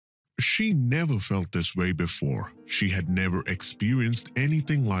She never felt this way before. She had never experienced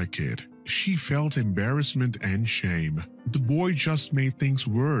anything like it. She felt embarrassment and shame. The boy just made things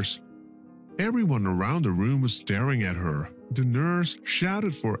worse. Everyone around the room was staring at her. The nurse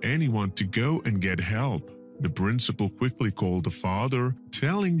shouted for anyone to go and get help. The principal quickly called the father,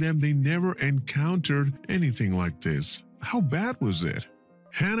 telling them they never encountered anything like this. How bad was it?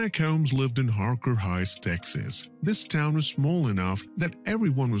 Hannah Combs lived in Harker Heights, Texas. This town was small enough that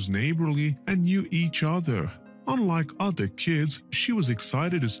everyone was neighborly and knew each other. Unlike other kids, she was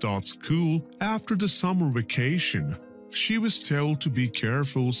excited to start school after the summer vacation. She was told to be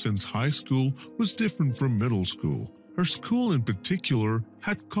careful since high school was different from middle school. Her school in particular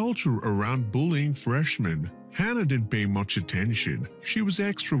had culture around bullying freshmen. Hannah didn't pay much attention. She was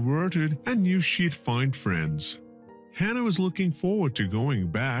extroverted and knew she'd find friends. Hannah was looking forward to going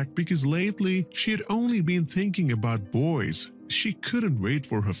back because lately she had only been thinking about boys. She couldn't wait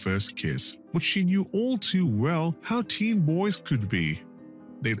for her first kiss, but she knew all too well how teen boys could be.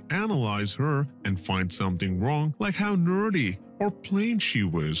 They'd analyze her and find something wrong, like how nerdy or plain she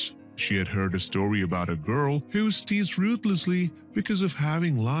was. She had heard a story about a girl who was teased ruthlessly because of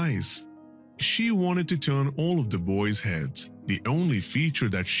having lice. She wanted to turn all of the boys' heads. The only feature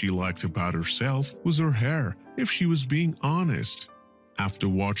that she liked about herself was her hair, if she was being honest. After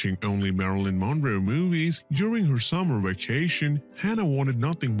watching only Marilyn Monroe movies during her summer vacation, Hannah wanted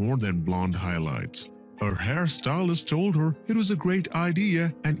nothing more than blonde highlights. Her hairstylist told her it was a great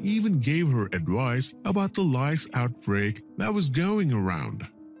idea and even gave her advice about the lice outbreak that was going around.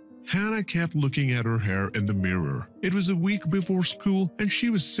 Hannah kept looking at her hair in the mirror. It was a week before school and she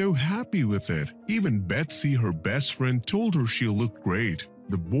was so happy with it. Even Betsy, her best friend, told her she looked great.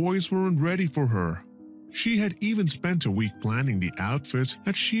 The boys weren't ready for her. She had even spent a week planning the outfits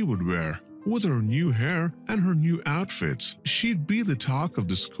that she would wear. With her new hair and her new outfits, she'd be the talk of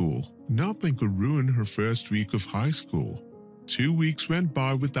the school. Nothing could ruin her first week of high school. 2 weeks went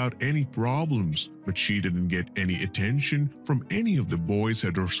by without any problems, but she didn't get any attention from any of the boys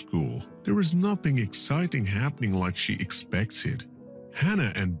at her school. There was nothing exciting happening like she expected.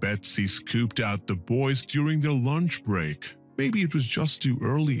 Hannah and Betsy scooped out the boys during their lunch break. Maybe it was just too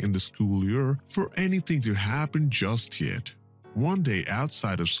early in the school year for anything to happen just yet. One day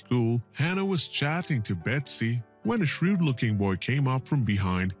outside of school, Hannah was chatting to Betsy when a shrewd-looking boy came up from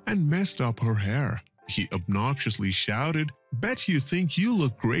behind and messed up her hair. He obnoxiously shouted, "Bet you think you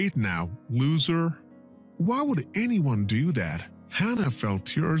look great now, loser." Why would anyone do that? Hannah felt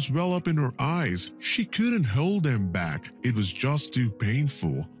tears well up in her eyes. She couldn't hold them back. It was just too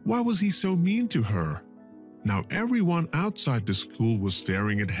painful. Why was he so mean to her? Now everyone outside the school was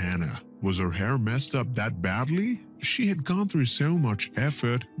staring at Hannah. Was her hair messed up that badly? She had gone through so much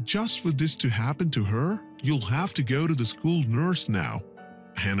effort just for this to happen to her? You'll have to go to the school nurse now.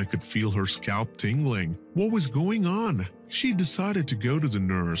 Hannah could feel her scalp tingling. What was going on? She decided to go to the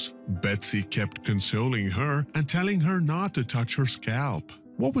nurse. Betsy kept consoling her and telling her not to touch her scalp.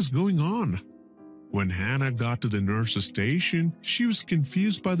 What was going on? When Hannah got to the nurse's station, she was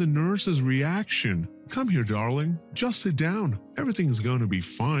confused by the nurse's reaction. "Come here, darling. Just sit down. Everything is going to be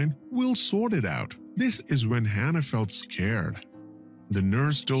fine. We'll sort it out." This is when Hannah felt scared. The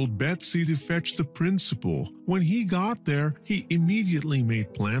nurse told Betsy to fetch the principal. When he got there, he immediately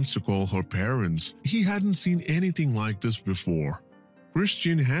made plans to call her parents. He hadn't seen anything like this before.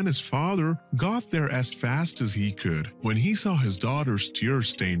 Christian, Hannah's father, got there as fast as he could. When he saw his daughter's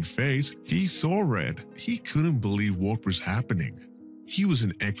tear-stained face, he saw red. He couldn't believe what was happening. He was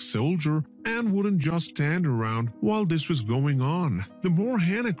an ex-soldier and wouldn't just stand around while this was going on. The more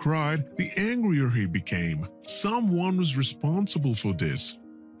Hannah cried, the angrier he became. Someone was responsible for this.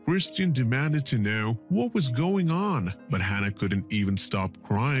 Christian demanded to know what was going on, but Hannah couldn't even stop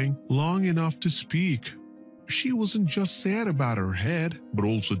crying long enough to speak. She wasn't just sad about her head, but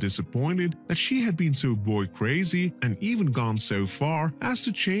also disappointed that she had been so boy crazy and even gone so far as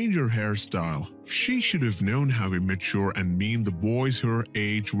to change her hairstyle. She should have known how immature and mean the boys her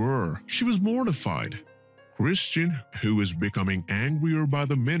age were. She was mortified. Christian, who was becoming angrier by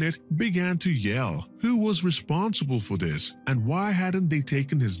the minute, began to yell. Who was responsible for this, and why hadn't they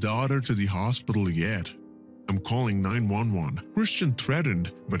taken his daughter to the hospital yet? "I'm calling 911. Christian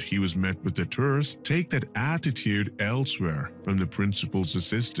threatened, but he was met with a terse, "Take that attitude elsewhere," from the principal's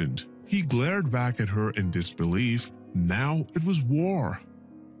assistant. He glared back at her in disbelief. Now it was war.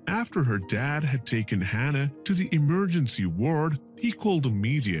 After her dad had taken Hannah to the emergency ward, he called the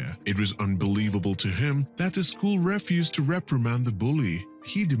media. It was unbelievable to him that the school refused to reprimand the bully.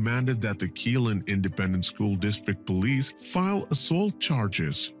 He demanded that the Keelan Independent School District Police file assault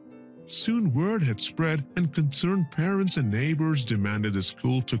charges. Soon word had spread and concerned parents and neighbors demanded the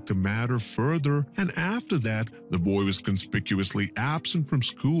school took the matter further, and after that, the boy was conspicuously absent from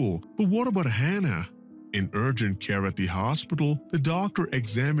school. But what about Hannah? In urgent care at the hospital, the doctor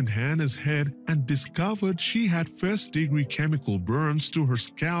examined Hannah's head and discovered she had first-degree chemical burns to her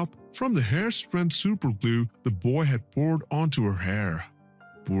scalp from the hair strength superglue the boy had poured onto her hair.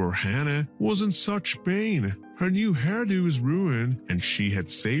 Poor Hannah was in such pain. Her new hairdo was ruined and she had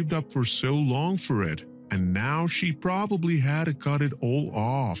saved up for so long for it. And now she probably had to cut it all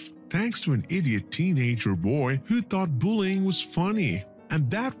off, thanks to an idiot teenager boy who thought bullying was funny. And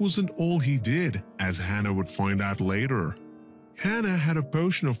that wasn't all he did, as Hannah would find out later. Hannah had a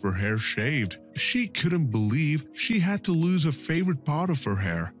portion of her hair shaved. She couldn't believe she had to lose a favorite part of her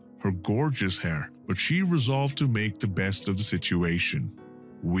hair, her gorgeous hair, but she resolved to make the best of the situation.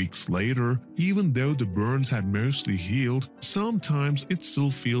 Weeks later, even though the burns had mostly healed, sometimes it still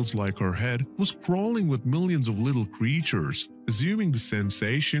feels like her head was crawling with millions of little creatures, assuming the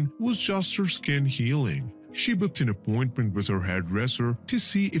sensation was just her skin healing. She booked an appointment with her hairdresser to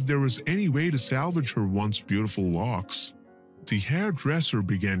see if there was any way to salvage her once beautiful locks. The hairdresser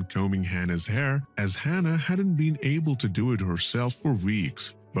began combing Hannah's hair, as Hannah hadn't been able to do it herself for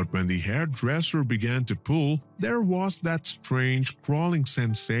weeks. But when the hairdresser began to pull, there was that strange crawling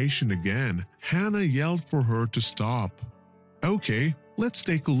sensation again. Hannah yelled for her to stop. "Okay, let's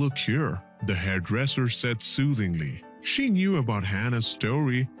take a look here," the hairdresser said soothingly. She knew about Hannah's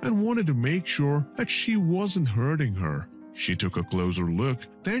story and wanted to make sure that she wasn't hurting her. She took a closer look,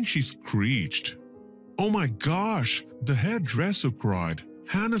 then she screeched. "Oh my gosh!" the hairdresser cried.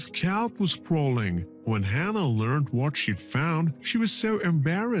 Hannah's scalp was crawling. When Hannah learned what she'd found, she was so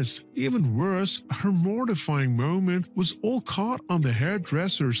embarrassed. Even worse, her mortifying moment was all caught on the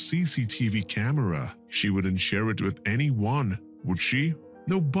hairdresser's CCTV camera. She wouldn't share it with anyone, would she?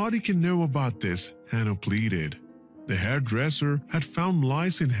 "Nobody can know about this," Hannah pleaded. The hairdresser had found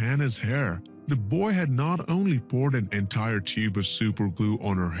lice in Hannah's hair. The boy had not only poured an entire tube of superglue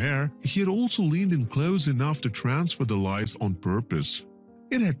on her hair, he had also leaned in close enough to transfer the lice on purpose.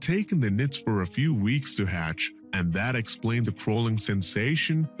 It had taken the nits for a few weeks to hatch, and that explained the crawling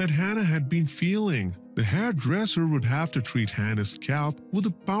sensation that Hannah had been feeling. The hairdresser would have to treat Hannah's scalp with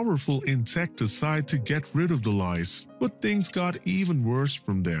a powerful insecticide to get rid of the lice, but things got even worse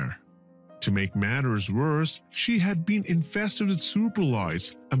from there. To make matters worse, she had been infested with super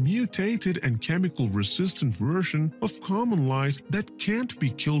lice, a mutated and chemical-resistant version of common lice that can't be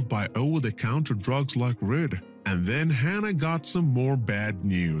killed by over-the-counter drugs like Rid. And then Hannah got some more bad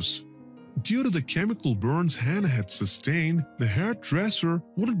news. Due to the chemical burns Hannah had sustained, the hairdresser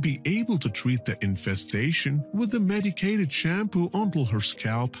wouldn't be able to treat the infestation with the medicated shampoo until her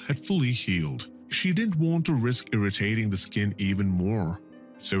scalp had fully healed. She didn't want to risk irritating the skin even more.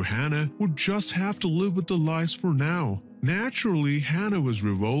 So Hannah would just have to live with the lice for now. Naturally, Hannah was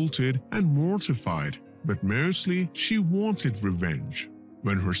revolted and mortified, but mostly she wanted revenge.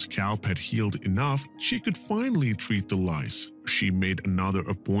 When her scalp had healed enough, she could finally treat the lice. She made another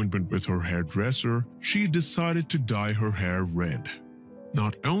appointment with her hairdresser. She decided to dye her hair red.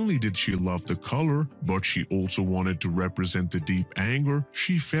 Not only did she love the color, but she also wanted to represent the deep anger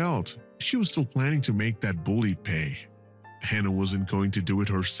she felt. She was still planning to make that bully pay. Hannah wasn't going to do it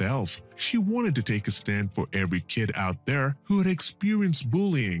herself. She wanted to take a stand for every kid out there who had experienced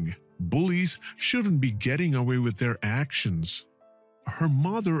bullying. Bullies shouldn't be getting away with their actions. Her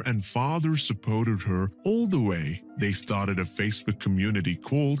mother and father supported her all the way. They started a Facebook community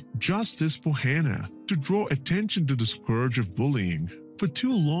called Justice for Hannah to draw attention to the scourge of bullying. For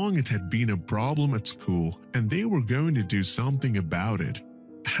too long it had been a problem at school, and they were going to do something about it.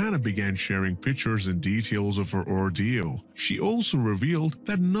 Hannah began sharing pictures and details of her ordeal. She also revealed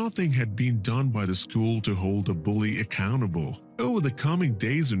that nothing had been done by the school to hold the bully accountable. Over the coming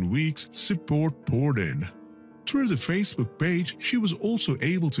days and weeks, support poured in. Through the Facebook page, she was also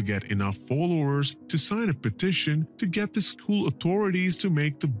able to get enough followers to sign a petition to get the school authorities to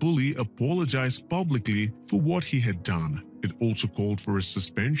make the bully apologize publicly for what he had done. It also called for a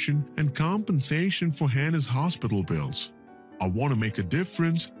suspension and compensation for Hannah's hospital bills. "I want to make a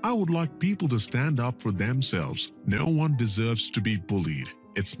difference. I would like people to stand up for themselves. No one deserves to be bullied.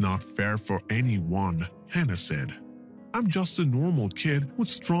 It's not fair for anyone," Hannah said. "I'm just a normal kid with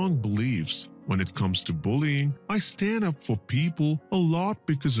strong beliefs. When it comes to bullying, I stand up for people a lot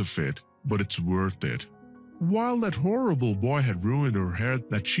because of it, but it's worth it." While that horrible boy had ruined her hair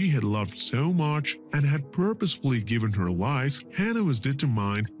that she had loved so much and had purposefully given her lies, Hannah was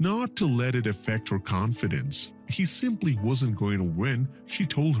determined not to let it affect her confidence. He simply wasn't going to win, she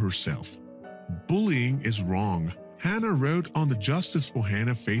told herself. Bullying is wrong. Hannah wrote on the Justice for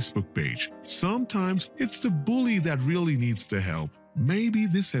Hannah Facebook page, "Sometimes it's the bully that really needs the help. Maybe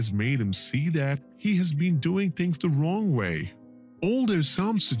this has made him see that he has been doing things the wrong way." Although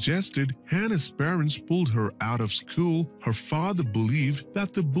some suggested Hannah's parents pulled her out of school, her father believed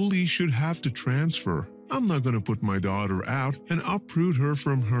that the bully should have to transfer. "I'm not going to put my daughter out and uproot her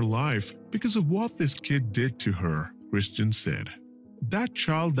from her life because of what this kid did to her," Christian said. "That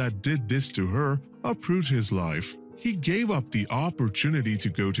child that did this to her uprooted his life. He gave up the opportunity to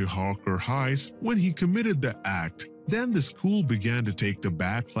go to Harker Heights when he committed the act. Then the school began to take the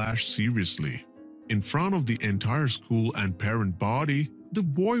backlash seriously. In front of the entire school and parent body, the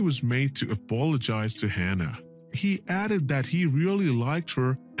boy was made to apologize to Hannah. He added that he really liked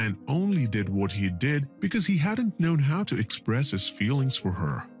her and only did what he did because he hadn't known how to express his feelings for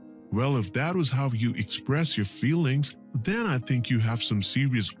her. Well, if that was how you express your feelings, then I think you have some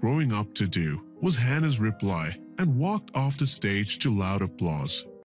serious growing up to do," was Hannah's reply, and walked off the stage to loud applause.